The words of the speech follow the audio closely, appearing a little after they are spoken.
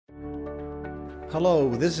Hello,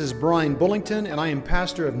 this is Brian Bullington, and I am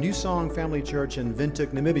pastor of New Song Family Church in Windhoek,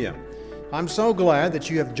 Namibia. I'm so glad that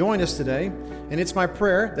you have joined us today, and it's my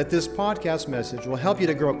prayer that this podcast message will help you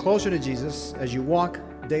to grow closer to Jesus as you walk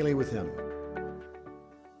daily with Him.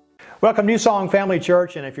 Welcome, New Song Family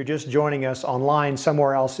Church, and if you're just joining us online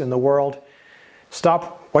somewhere else in the world,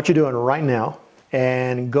 stop what you're doing right now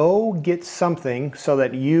and go get something so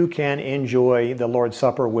that you can enjoy the Lord's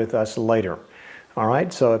Supper with us later. All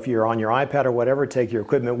right, so if you're on your iPad or whatever, take your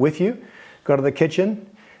equipment with you, go to the kitchen,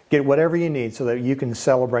 get whatever you need so that you can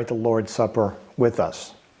celebrate the Lord's Supper with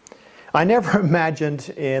us. I never imagined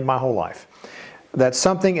in my whole life that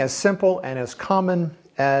something as simple and as common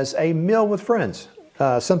as a meal with friends,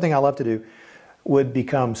 something I love to do, would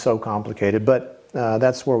become so complicated, but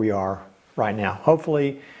that's where we are right now.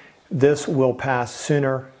 Hopefully this will pass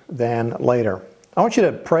sooner than later. I want you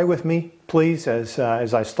to pray with me, please, as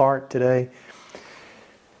I start today.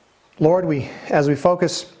 Lord, as we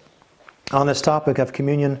focus on this topic of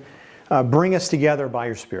communion, bring us together by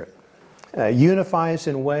your Spirit. Unify us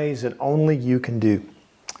in ways that only you can do.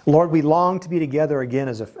 Lord, we long to be together again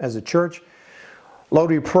as a church. Lord,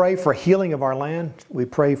 we pray for healing of our land. We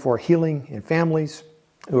pray for healing in families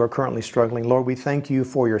who are currently struggling. Lord, we thank you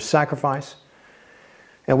for your sacrifice.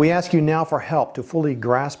 And we ask you now for help to fully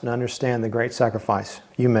grasp and understand the great sacrifice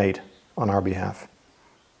you made on our behalf.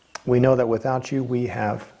 We know that without you, we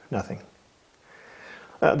have nothing.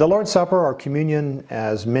 The Lord's Supper, or communion,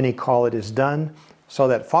 as many call it, is done so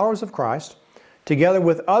that followers of Christ, together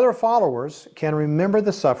with other followers, can remember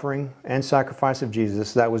the suffering and sacrifice of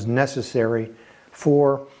Jesus that was necessary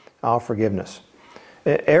for our forgiveness.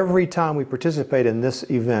 Every time we participate in this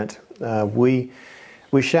event, we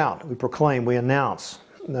shout, we proclaim, we announce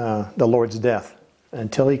the Lord's death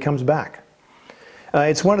until He comes back.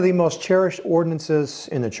 It's one of the most cherished ordinances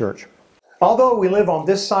in the church. Although we live on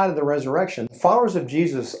this side of the resurrection, followers of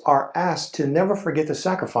Jesus are asked to never forget the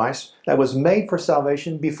sacrifice that was made for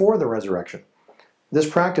salvation before the resurrection. This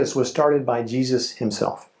practice was started by Jesus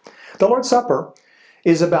Himself. The Lord's Supper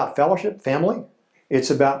is about fellowship, family. It's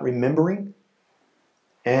about remembering,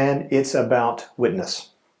 and it's about witness.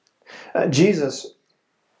 Jesus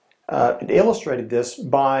illustrated this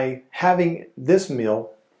by having this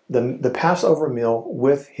meal, the Passover meal,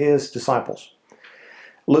 with His disciples.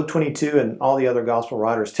 Luke 22 and all the other gospel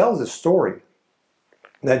writers tells this story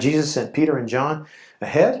that Jesus sent Peter and John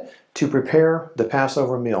ahead to prepare the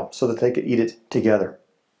Passover meal so that they could eat it together.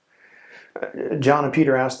 John and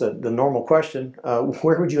Peter asked the normal question,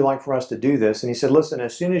 where would you like for us to do this? And he said, listen,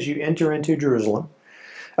 as soon as you enter into Jerusalem,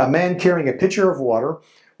 a man carrying a pitcher of water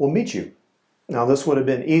will meet you. Now this would have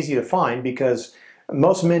been easy to find because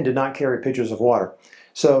most men did not carry pitchers of water.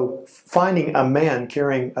 So finding a man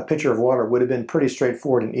carrying a pitcher of water would have been pretty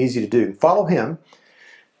straightforward and easy to do. Follow him,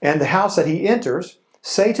 and the house that he enters,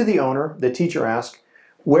 say to the owner, the teacher asked,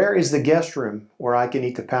 where is the guest room where I can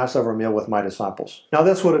eat the Passover meal with my disciples? Now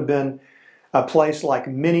this would have been a place like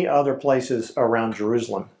many other places around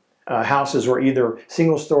Jerusalem. Houses were either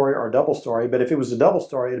single story or double story, but if it was a double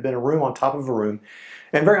story, it had been a room on top of a room.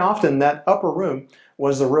 And very often that upper room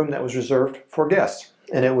was the room that was reserved for guests,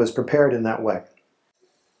 and it was prepared in that way.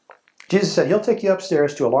 Jesus said, He'll take you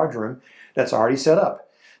upstairs to a large room that's already set up.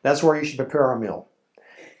 That's where you should prepare our meal.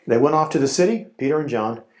 They went off to the city, Peter and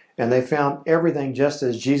John, and they found everything just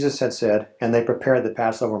as Jesus had said, and they prepared the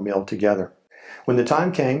Passover meal together. When the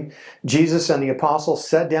time came, Jesus and the apostles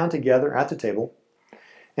sat down together at the table,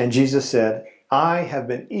 and Jesus said, I have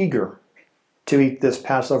been eager to eat this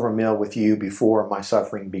Passover meal with you before my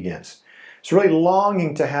suffering begins. It's really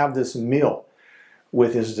longing to have this meal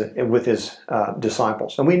with his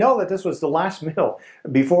disciples. And we know that this was the last meal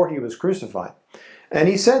before He was crucified. And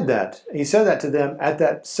He said that to them at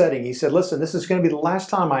that setting. He said, listen, this is going to be the last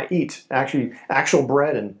time I eat actual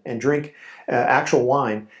bread and drink actual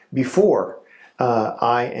wine before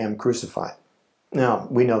I am crucified. Now,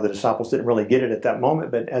 we know the disciples didn't really get it at that moment,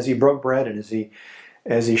 but as He broke bread and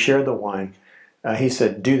as he shared the wine, He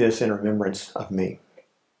said, do this in remembrance of me.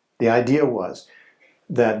 The idea was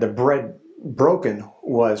that the bread broken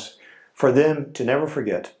was for them to never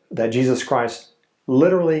forget that Jesus Christ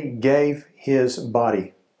literally gave His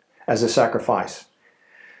body as a sacrifice.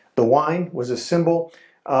 The wine was to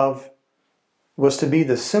be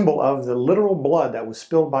the symbol of the literal blood that was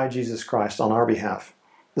spilled by Jesus Christ on our behalf.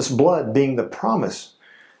 This blood being the promise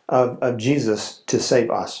of Jesus to save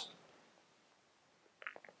us.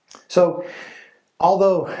 So,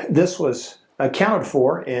 although this was accounted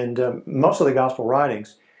for in most of the gospel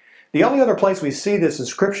writings, the only other place we see this in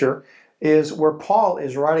Scripture is where Paul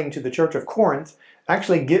is writing to the church of Corinth,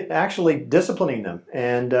 actually disciplining them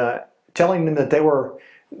and telling them that they were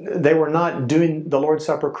They were not doing the Lord's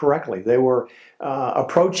Supper correctly. They were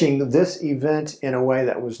approaching this event in a way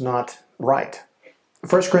that was not right.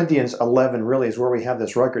 1 Corinthians 11 really is where we have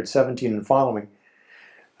this record, 17 and following.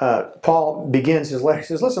 Paul begins his letter. He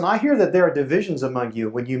says, listen, I hear that there are divisions among you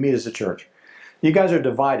when you meet as a church. You guys are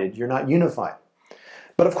divided. You're not unified.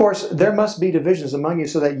 But of course, there must be divisions among you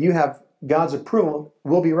so that you have God's approval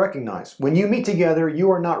will be recognized. When you meet together, you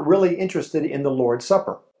are not really interested in the Lord's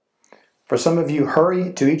Supper. For some of you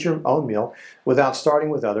hurry to eat your own meal without starting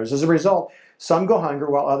with others. As a result, some go hungry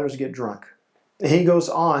while others get drunk. He goes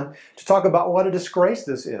on to talk about what a disgrace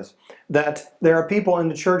this is. That there are people in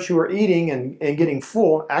the church who are eating and getting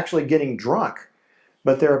full, actually getting drunk.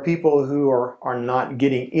 But there are people who are not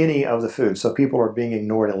getting any of the food. So people are being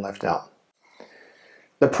ignored and left out.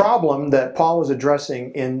 The problem that Paul was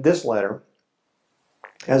addressing in this letter,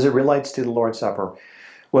 as it relates to the Lord's Supper,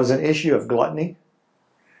 was an issue of gluttony,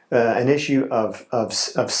 an issue of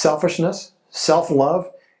selfishness,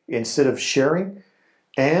 self-love instead of sharing,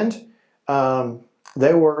 and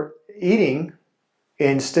they were eating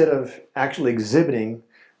instead of actually exhibiting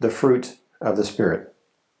the fruit of the Spirit.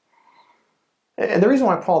 And the reason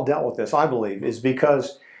why Paul dealt with this, I believe, is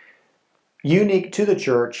because unique to the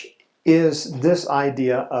church is this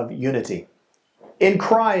idea of unity. In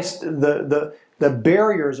Christ, the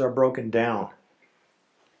barriers are broken down.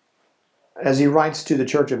 As he writes to the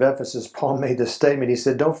church of Ephesus, Paul made this statement. He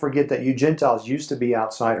said, don't forget that you Gentiles used to be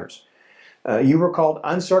outsiders. You were called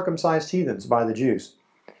uncircumcised heathens by the Jews.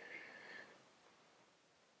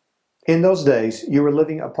 In those days, you were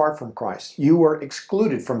living apart from Christ. You were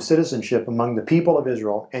excluded from citizenship among the people of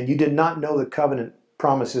Israel, and you did not know the covenant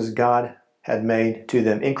promises God had made to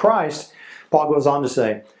them. In Christ, Paul goes on to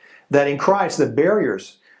say that in Christ, the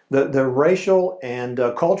barriers, the racial and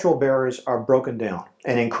cultural barriers are broken down.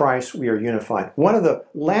 And in Christ, we are unified. One of the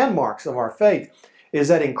landmarks of our faith is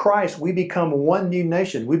that in Christ, we become one new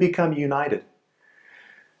nation. We become united.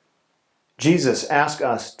 Jesus asked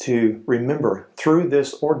us to remember through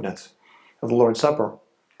this ordinance of the Lord's Supper,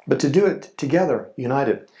 but to do it together,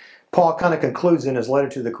 united. Paul kind of concludes in his letter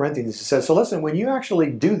to the Corinthians. He says, so listen, when you actually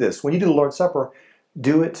do this, when you do the Lord's Supper,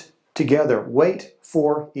 do it together. Wait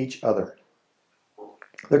for each other.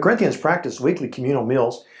 The Corinthians practiced weekly communal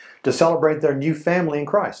meals to celebrate their new family in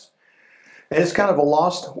Christ. And it's kind of a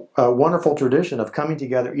lost, wonderful tradition of coming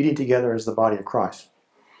together, eating together as the body of Christ.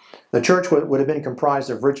 The church would have been comprised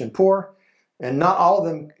of rich and poor, and not all of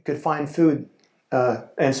them could find food,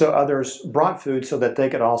 and so others brought food so that they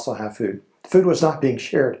could also have food. Food was not being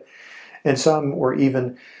shared, and some were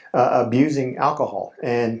even abusing alcohol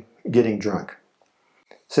and getting drunk.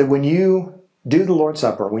 So when you do the Lord's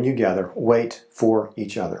Supper, when you gather, wait for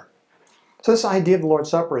each other. So this idea of the Lord's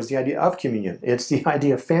Supper is the idea of communion. It's the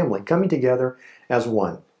idea of family, coming together as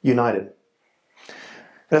one, united.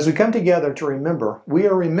 And as we come together to remember, we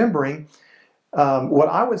are remembering what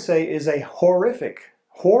I would say is a horrific,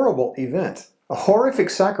 horrible event, a horrific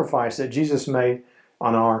sacrifice that Jesus made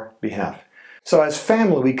on our behalf. So as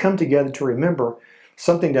family, we come together to remember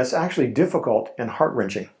something that's actually difficult and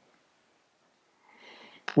heart-wrenching.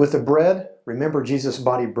 With the bread, remember Jesus'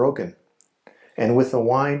 body broken. And with the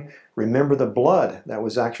wine, remember the blood that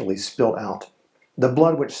was actually spilled out. The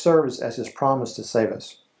blood which serves as his promise to save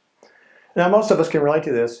us. Now, most of us can relate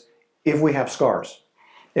to this if we have scars.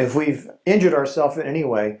 If we've injured ourselves in any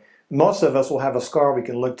way, most of us will have a scar we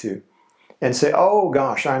can look to and say, oh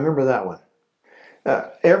gosh, I remember that one.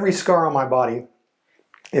 Every scar on my body,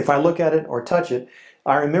 if I look at it or touch it,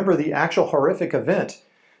 I remember the actual horrific event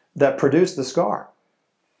that produced the scar.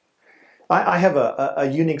 I have a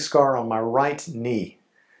unique scar on my right knee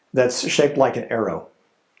that's shaped like an arrow.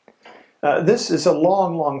 This is a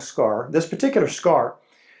long, long scar. This particular scar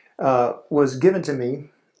was given to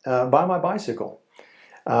me by my bicycle.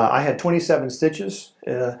 I had 27 stitches.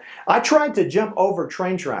 I tried to jump over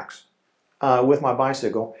train tracks with my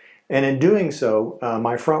bicycle, and in doing so,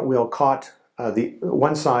 my front wheel caught the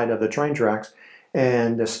one side of the train tracks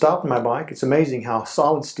and stopped my bike. It's amazing how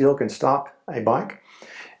solid steel can stop a bike.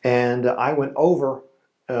 And I went over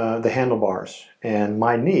the handlebars, and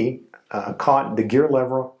my knee caught the gear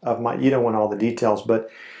lever of my, you don't want all the details, but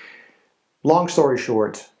long story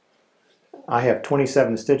short, I have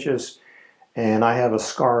 27 stitches, and I have a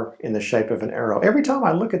scar in the shape of an arrow. Every time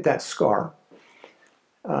I look at that scar,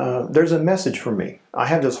 there's a message for me. I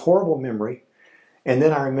have this horrible memory, and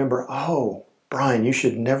then I remember, oh, Brian, you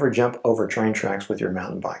should never jump over train tracks with your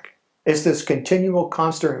mountain bike. It's this continual,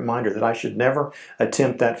 constant reminder that I should never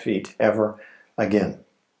attempt that feat ever again.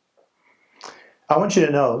 I want you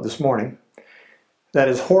to know this morning, that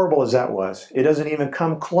as horrible as that was, it doesn't even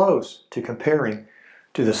come close to comparing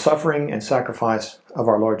to the suffering and sacrifice of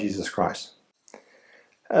our Lord Jesus Christ.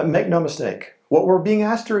 Make no mistake, what we're being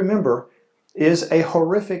asked to remember is a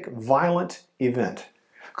horrific, violent event.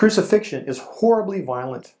 Crucifixion is horribly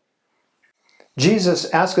violent. Jesus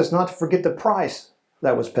asked us not to forget the price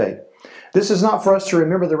that was paid. This is not for us to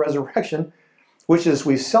remember the resurrection, which is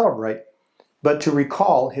we celebrate, but to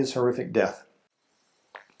recall his horrific death.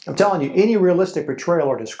 I'm telling you, any realistic portrayal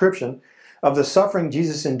or description of the suffering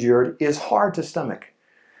Jesus endured is hard to stomach.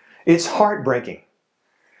 It's heartbreaking.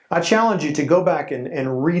 I challenge you to go back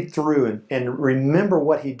and read through and remember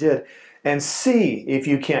what he did and see if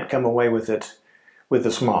you can't come away with it with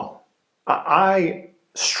a smile. I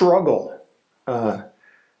struggle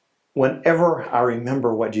whenever I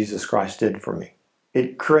remember what Jesus Christ did for me.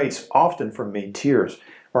 It creates often for me tears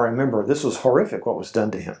where I remember this was horrific what was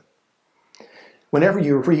done to him. Whenever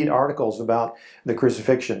you read articles about the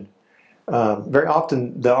crucifixion, very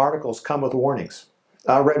often the articles come with warnings.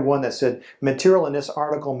 I read one that said, material in this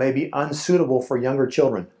article may be unsuitable for younger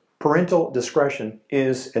children. Parental discretion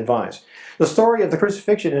is advised. The story of the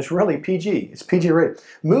crucifixion is really PG. It's PG rated.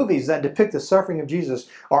 Movies that depict the suffering of Jesus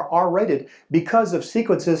are R-rated because of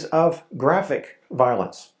sequences of graphic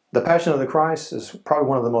violence. The Passion of the Christ is probably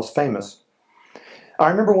one of the most famous. I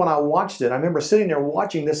remember when I watched it, I remember sitting there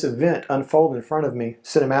watching this event unfold in front of me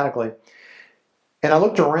cinematically. And I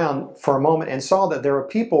looked around for a moment and saw that there were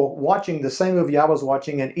people watching the same movie I was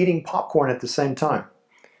watching and eating popcorn at the same time.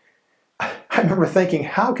 I remember thinking,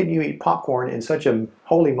 how can you eat popcorn in such a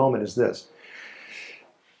holy moment as this?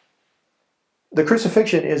 The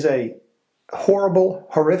crucifixion is a horrible,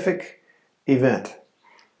 horrific event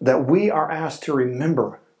that we are asked to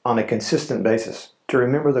remember on a consistent basis, to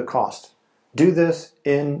remember the cost. Do this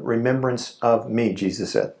in remembrance of me,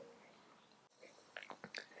 Jesus said.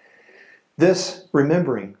 This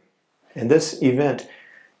remembering and this event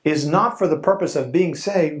is not for the purpose of being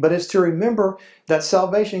saved, but it's to remember that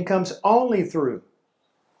salvation comes only through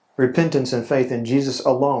repentance and faith in Jesus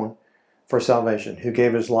alone for salvation, who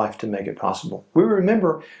gave his life to make it possible. We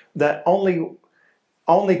remember that only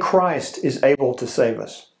Christ is able to save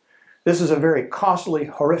us. This is a very costly,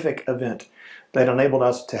 horrific event that enabled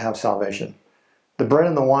us to have salvation. The bread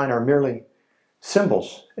and the wine are merely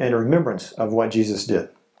symbols and remembrance of what Jesus did.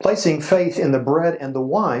 Placing faith in the bread and the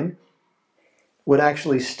wine would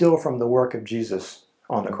actually steal from the work of Jesus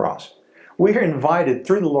on the cross. We are invited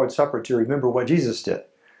through the Lord's Supper to remember what Jesus did.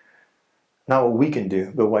 Not what we can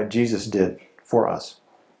do, but what Jesus did for us.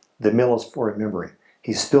 The meal is for remembering.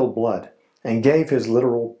 He spilled blood and gave his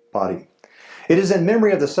literal body. It is in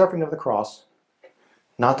memory of the suffering of the cross,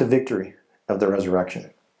 not the victory of the resurrection.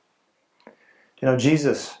 You know,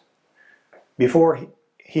 Jesus, before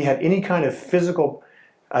he had any kind of physical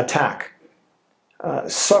attack,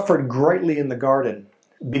 suffered greatly in the garden,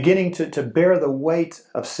 beginning to bear the weight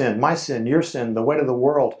of sin, my sin, your sin, the weight of the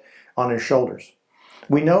world on his shoulders.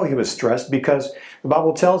 We know he was stressed because the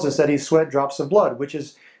Bible tells us that he sweat drops of blood, which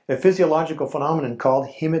is a physiological phenomenon called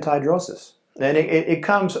hematidrosis. And it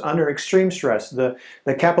comes under extreme stress. The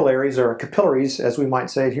capillaries, or capillaries, as we might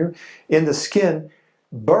say it here, in the skin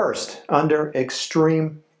burst under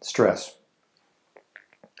extreme stress.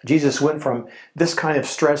 Jesus went from this kind of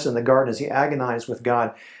stress in the garden as he agonized with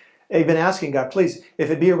God, even asking God, please, if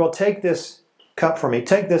it be your will, take this cup from me,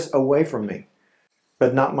 take this away from me,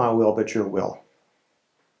 but not my will, but your will.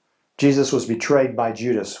 Jesus was betrayed by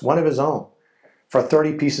Judas, one of his own, for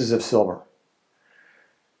 30 pieces of silver.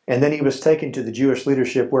 And then he was taken to the Jewish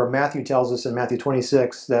leadership, where Matthew tells us in Matthew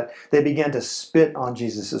 26 that they began to spit on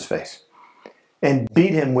Jesus' face and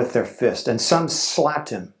beat him with their fist. And some slapped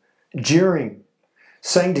him, jeering,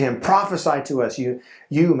 saying to him, prophesy to us, you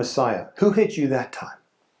Messiah. Who hit you that time?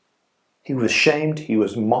 He was shamed. He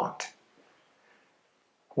was mocked.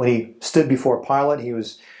 When he stood before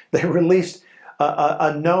Pilate, they released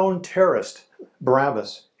a known terrorist,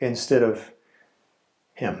 Barabbas, instead of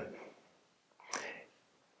him.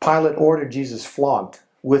 Pilate ordered Jesus flogged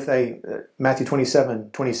with Matthew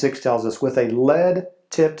 27:26 tells us, with a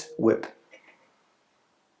lead-tipped whip.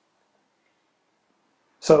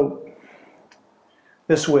 So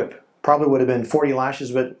this whip probably would have been 40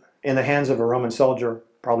 lashes, but in the hands of a Roman soldier,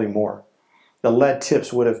 probably more. The lead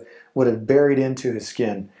tips would have buried into his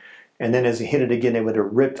skin, and then as he hit it again, they would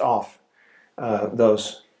have ripped off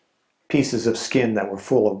those pieces of skin that were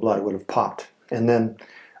full of blood. It would have popped, and then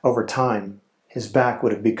over time, his back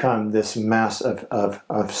would have become this mass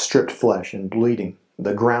of stripped flesh and bleeding.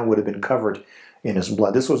 The ground would have been covered in his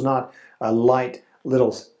blood. This was not a light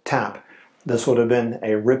little tap. This would have been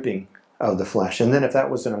a ripping of the flesh. And then if that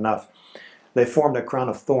wasn't enough, they formed a crown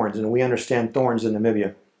of thorns. And we understand thorns in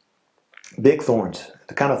Namibia. Big thorns,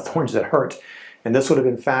 the kind of thorns that hurt. And this would have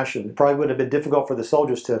been fashioned. It probably would have been difficult for the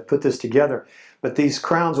soldiers to put this together, but these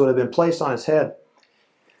crowns would have been placed on his head.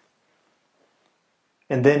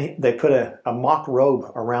 And then they put a mock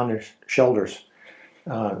robe around his shoulders,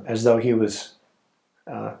 as though he was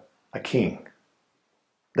a king.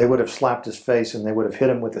 They would have slapped his face, and they would have hit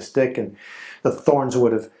him with a stick, and the thorns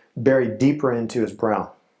would have buried deeper into his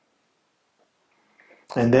brow.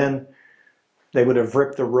 And then they would have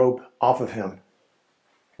ripped the robe off of him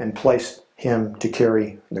and placed him to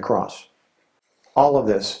carry the cross. All of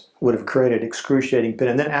this would have created excruciating pain,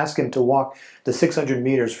 and then ask him to walk the 600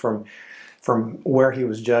 meters from where he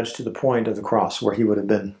was judged to the point of the cross, where he would have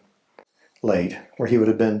been laid, where he would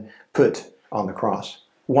have been put on the cross.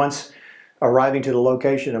 Once arriving to the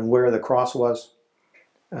location of where the cross was,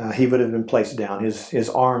 he would have been placed down, his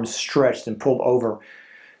arms stretched and pulled over,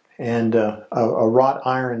 and a wrought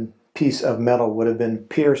iron piece of metal would have been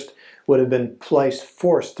pierced, would have been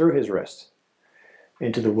forced through his wrist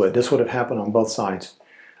into the wood. This would have happened on both sides.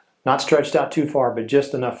 Not stretched out too far, but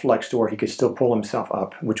just enough flex to where he could still pull himself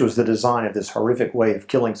up, which was the design of this horrific way of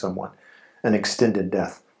killing someone, an extended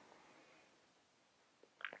death.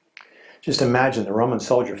 Just imagine the Roman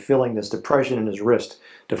soldier feeling this depression in his wrist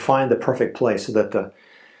to find the perfect place so that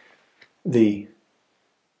the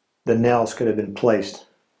nails could have been placed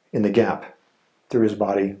in the gap through his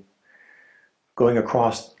body, going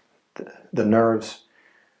across the nerves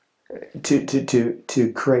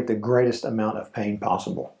to create the greatest amount of pain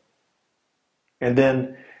possible. And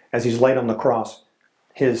then, as he's laid on the cross,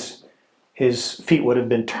 his feet would have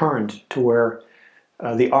been turned to where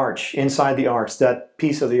the arch, inside the arch, that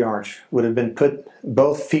piece of the arch would have been put,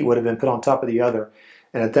 both feet would have been put on top of the other.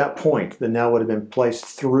 And at that point, the nail would have been placed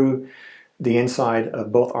through the inside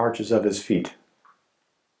of both arches of his feet.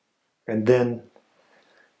 And then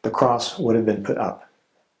the cross would have been put up.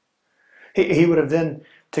 He would have then,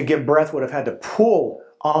 to get breath, would have had to pull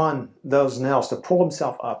on those nails, to pull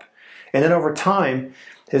himself up. And then over time,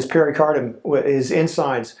 his pericardium, his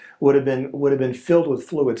insides, would have been filled with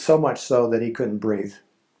fluid, so much so that he couldn't breathe.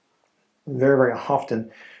 Very, very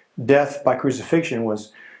often, death by crucifixion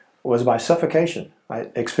was by suffocation,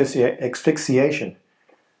 by asphyxiation.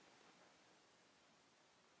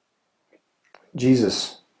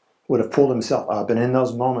 Jesus would have pulled himself up, and in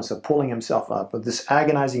those moments of pulling himself up, with this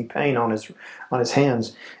agonizing pain on his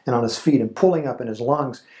hands and on his feet, and pulling up in his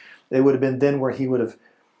lungs, it would have been then where he would have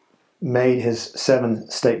made his 7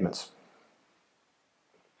 statements.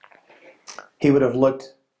 He would have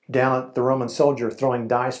looked down at the Roman soldier throwing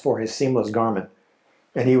dice for his seamless garment,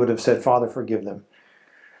 and he would have said, "Father, forgive them,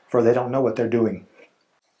 for they don't know what they're doing."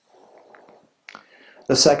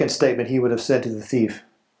 The second statement he would have said to the thief,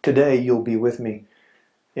 "Today you'll be with me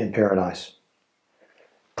in paradise."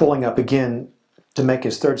 Pulling up again to make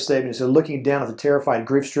his third statement, he said, looking down at the terrified,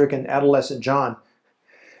 grief-stricken adolescent John,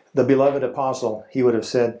 the beloved apostle, he would have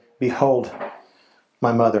said, "Behold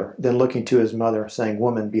my mother." Then looking to his mother, saying,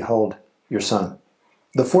 "Woman, behold your son."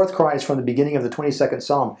 The fourth cry is from the beginning of the 22nd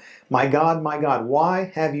Psalm. My God,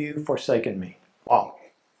 why have you forsaken me?" Wow.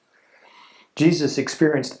 Jesus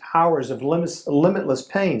experienced hours of limitless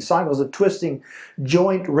pain, cycles of twisting,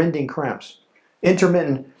 joint-rending cramps,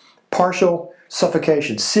 intermittent, partial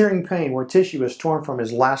suffocation, searing pain where tissue is torn from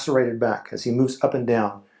his lacerated back as he moves up and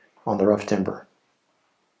down on the rough timber.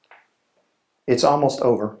 It's almost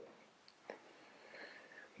over.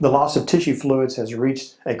 The loss of tissue fluids has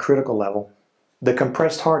reached a critical level. The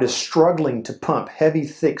compressed heart is struggling to pump heavy,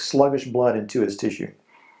 thick, sluggish blood into his tissue.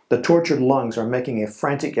 The tortured lungs are making a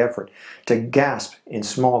frantic effort to gasp in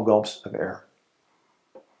small gulps of air.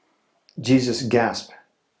 Jesus gasped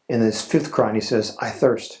in his fifth cry, and he says, "I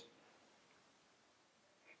thirst."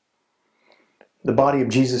 The body of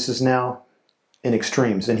Jesus is now in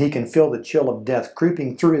extremes, and he can feel the chill of death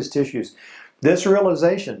creeping through his tissues. This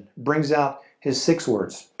realization brings out his 6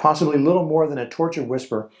 words, possibly little more than a tortured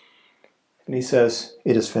whisper, and he says,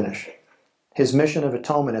 "It is finished." His mission of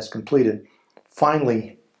atonement is completed.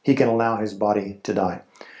 Finally, he can allow his body to die.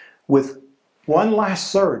 With one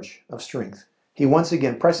last surge of strength, he once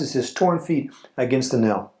again presses his torn feet against the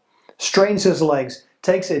nail, straightens his legs,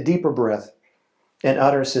 takes a deeper breath, and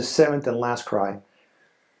utters his 7th and last cry,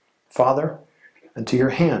 "Father, into your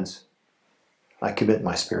hands I commit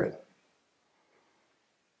my spirit."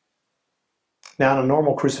 Now, in a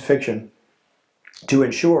normal crucifixion, to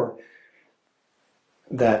ensure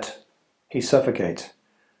that he suffocates,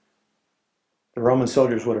 the Roman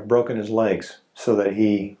soldiers would have broken his legs so that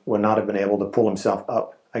he would not have been able to pull himself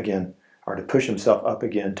up again, or to push himself up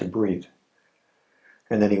again to breathe.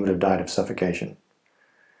 And then he would have died of suffocation.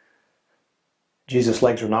 Jesus'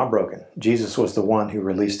 legs were not broken. Jesus was the one who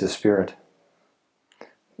released his spirit.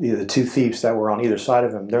 the two thieves that were on either side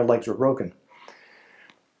of him, their legs were broken.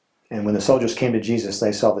 And when the soldiers came to Jesus,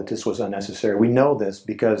 they saw that this was unnecessary. We know this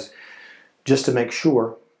because just to make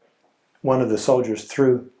sure, one of the soldiers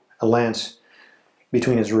threw a lance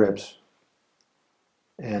between his ribs,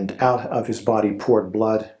 and out of his body poured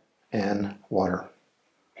blood and water.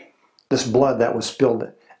 This blood that was spilled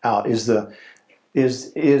out is the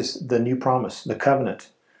new promise, the covenant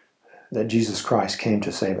that Jesus Christ came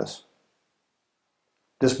to save us.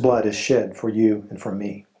 This blood is shed for you and for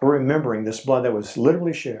me. We're remembering this blood that was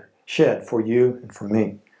literally shed for you and for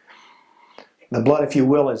me. The blood, if you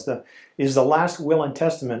will, is the last will and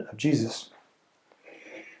testament of Jesus.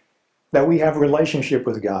 That we have a relationship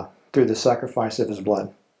with God through the sacrifice of his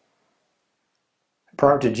blood.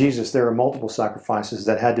 Prior to Jesus, there were multiple sacrifices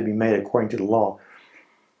that had to be made according to the law.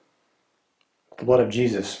 The blood of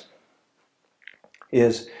Jesus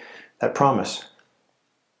is that promise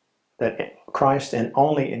that Christ and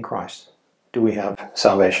only in Christ do we have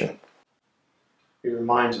salvation. It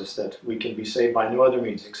reminds us that we can be saved by no other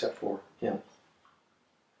means except for him.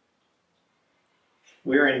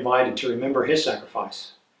 We are invited to remember his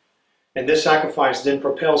sacrifice. And this sacrifice then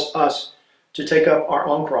propels us to take up our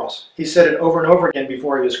own cross. He said it over and over again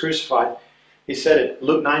before he was crucified. He said it,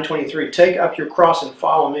 Luke 9:23, take up your cross and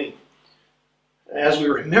follow me. As we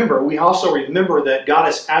remember, we also remember that God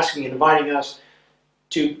is asking and inviting us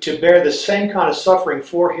to bear the same kind of suffering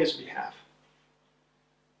for his behalf.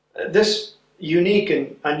 This unique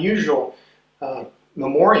and unusual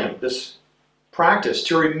memoriam, this practice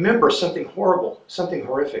to remember something horrible, something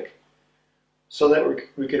horrific, so that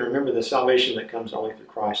we can remember the salvation that comes only through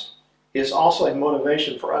Christ, is also a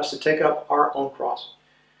motivation for us to take up our own cross.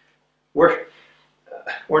 We're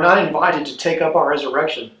not invited to take up our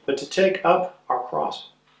resurrection, but to take up our cross.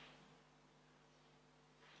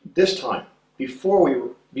 This time, before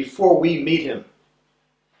we meet him,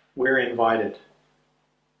 we're invited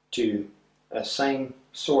to a same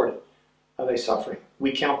sort of a suffering.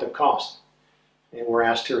 We count the cost, and we're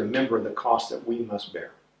asked to remember the cost that we must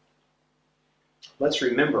bear. Let's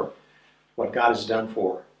remember what God has done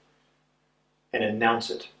for and announce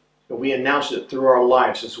it. And we announce it through our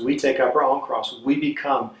lives. As we take up our own cross, we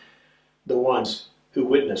become the ones who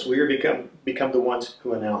witness. We become the ones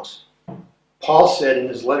who announce. Paul said in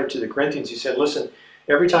his letter to the Corinthians, he said, listen,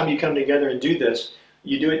 every time you come together and do this,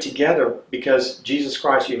 you do it together because Jesus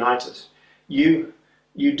Christ unites us. You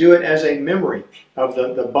do it as a memory of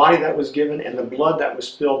the body that was given and the blood that was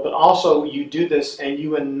spilled, but also you do this and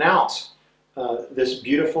you announce this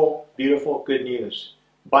beautiful, beautiful good news.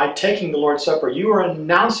 By taking the Lord's Supper, you are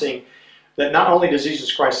announcing that not only does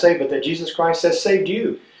Jesus Christ save, but that Jesus Christ has saved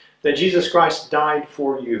you, that Jesus Christ died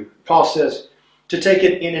for you. Paul says, to take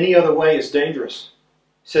it in any other way is dangerous.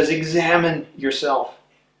 He says, examine yourself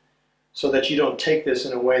so that you don't take this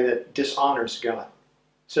in a way that dishonors God.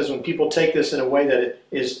 He says, when people take this in a way that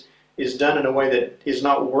it is done in a way that is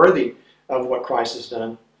not worthy of what Christ has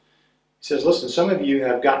done, he says, listen, some of you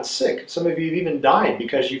have gotten sick. Some of you have even died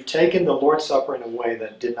because you've taken the Lord's Supper in a way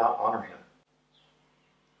that did not honor him.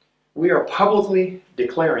 We are publicly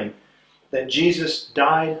declaring that Jesus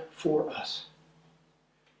died for us.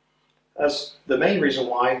 That's the main reason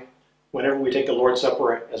why whenever we take the Lord's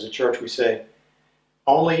Supper as a church, we say,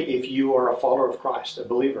 only if you are a follower of Christ, a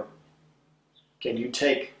believer, can you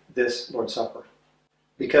take this Lord's Supper.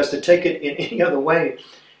 Because to take it in any other way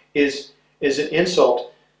is an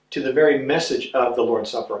insult to the very message of the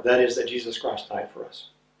Lord's Supper. That is, that Jesus Christ died for us.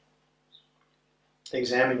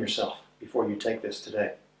 Examine yourself before you take this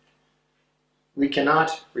today. We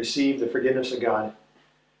cannot receive the forgiveness of God.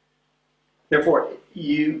 Therefore,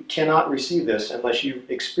 you cannot receive this unless you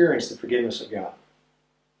experience the forgiveness of God.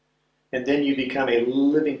 And then you become a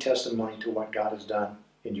living testimony to what God has done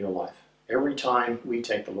in your life. Every time we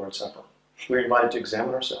take the Lord's Supper, we're invited to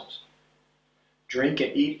examine ourselves. Drink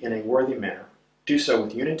and eat in a worthy manner. Do so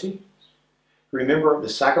with unity. Remember the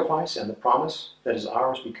sacrifice and the promise that is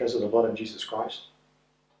ours because of the blood of Jesus Christ.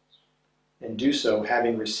 And do so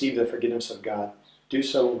having received the forgiveness of God. Do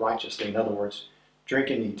so righteously. In other words, drink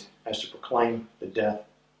and eat as to proclaim the death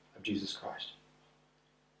of Jesus Christ.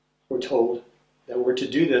 We're told that we're to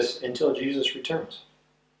do this until Jesus returns.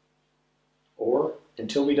 Or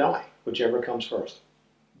until we die, whichever comes first.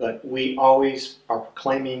 But we always are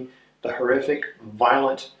proclaiming the horrific,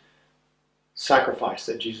 violent sacrifice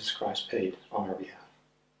that Jesus Christ paid on our behalf.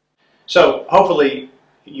 So hopefully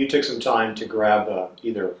you took some time to grab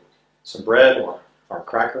either some bread or a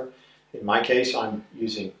cracker. In my case, I'm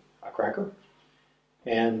using a cracker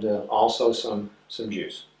and also some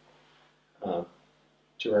juice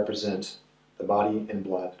to represent the body and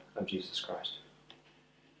blood of Jesus Christ.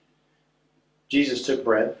 Jesus took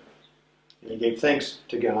bread and he gave thanks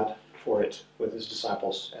to God for it with his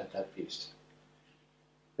disciples at that feast.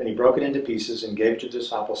 Then he broke it into pieces and gave it to the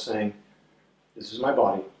disciples, saying, "This is my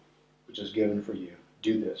body, which is given for you.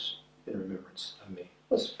 Do this in remembrance of me."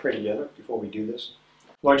 Let's pray together before we do this.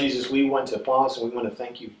 Lord Jesus, we want to pause and we want to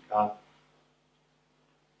thank you, God,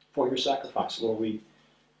 for your sacrifice. Lord, we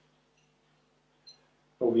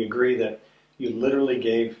agree that you literally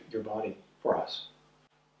gave your body for us.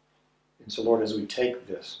 And so, Lord, as we take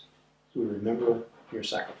this, we remember your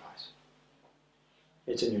sacrifice.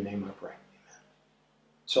 It's in your name I pray. Amen.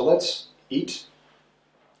 So let's eat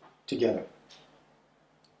together.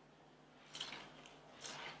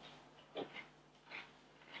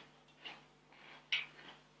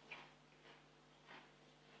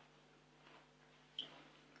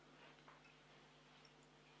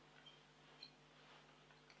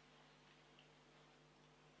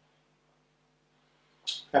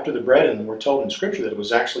 After the bread, and we're told in Scripture that it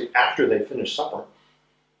was actually after they finished supper,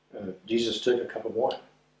 Jesus took a cup of wine.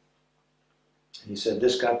 And he said,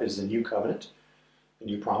 "This cup is the new covenant, the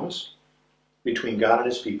new promise between God and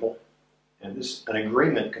his people, and this an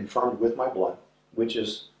agreement confirmed with my blood, which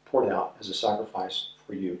is poured out as a sacrifice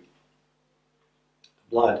for you."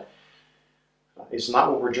 Blood is not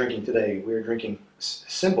what we're drinking today. We're drinking a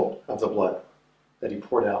symbol of the blood that he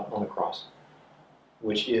poured out on the cross,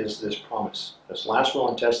 which is this promise, this last will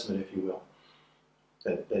and testament, if you will,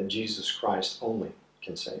 that Jesus Christ only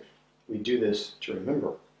can save. We do this to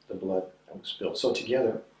remember the blood that was spilled. So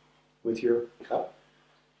together, with your cup,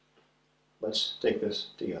 let's take this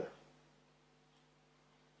together.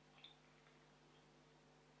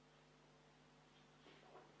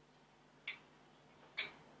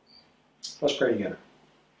 Let's pray together.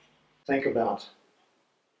 Think about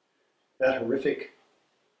that horrific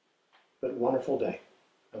but wonderful day,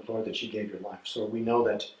 Lord, that you gave your life. So we know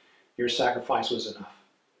that your sacrifice was enough,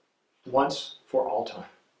 once for all time.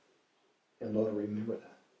 And Lord, remember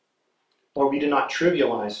that. Lord, we do not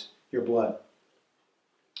trivialize your blood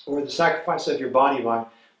or the sacrifice of your body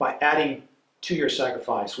by adding to your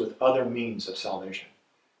sacrifice with other means of salvation.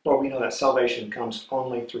 Lord, we know that salvation comes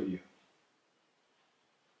only through you.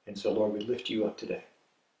 And so, Lord, we lift you up today.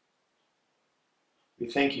 We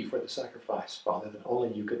thank you for the sacrifice, Father, that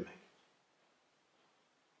only you could make.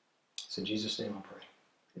 It's in Jesus' name I pray.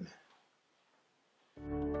 Amen.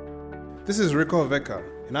 This is Rico Veka,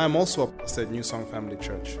 and I am also a pastor at New Song Family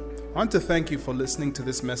Church. I want to thank you for listening to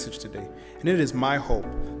this message today, and it is my hope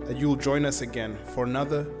that you will join us again for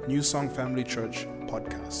another New Song Family Church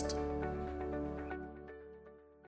podcast.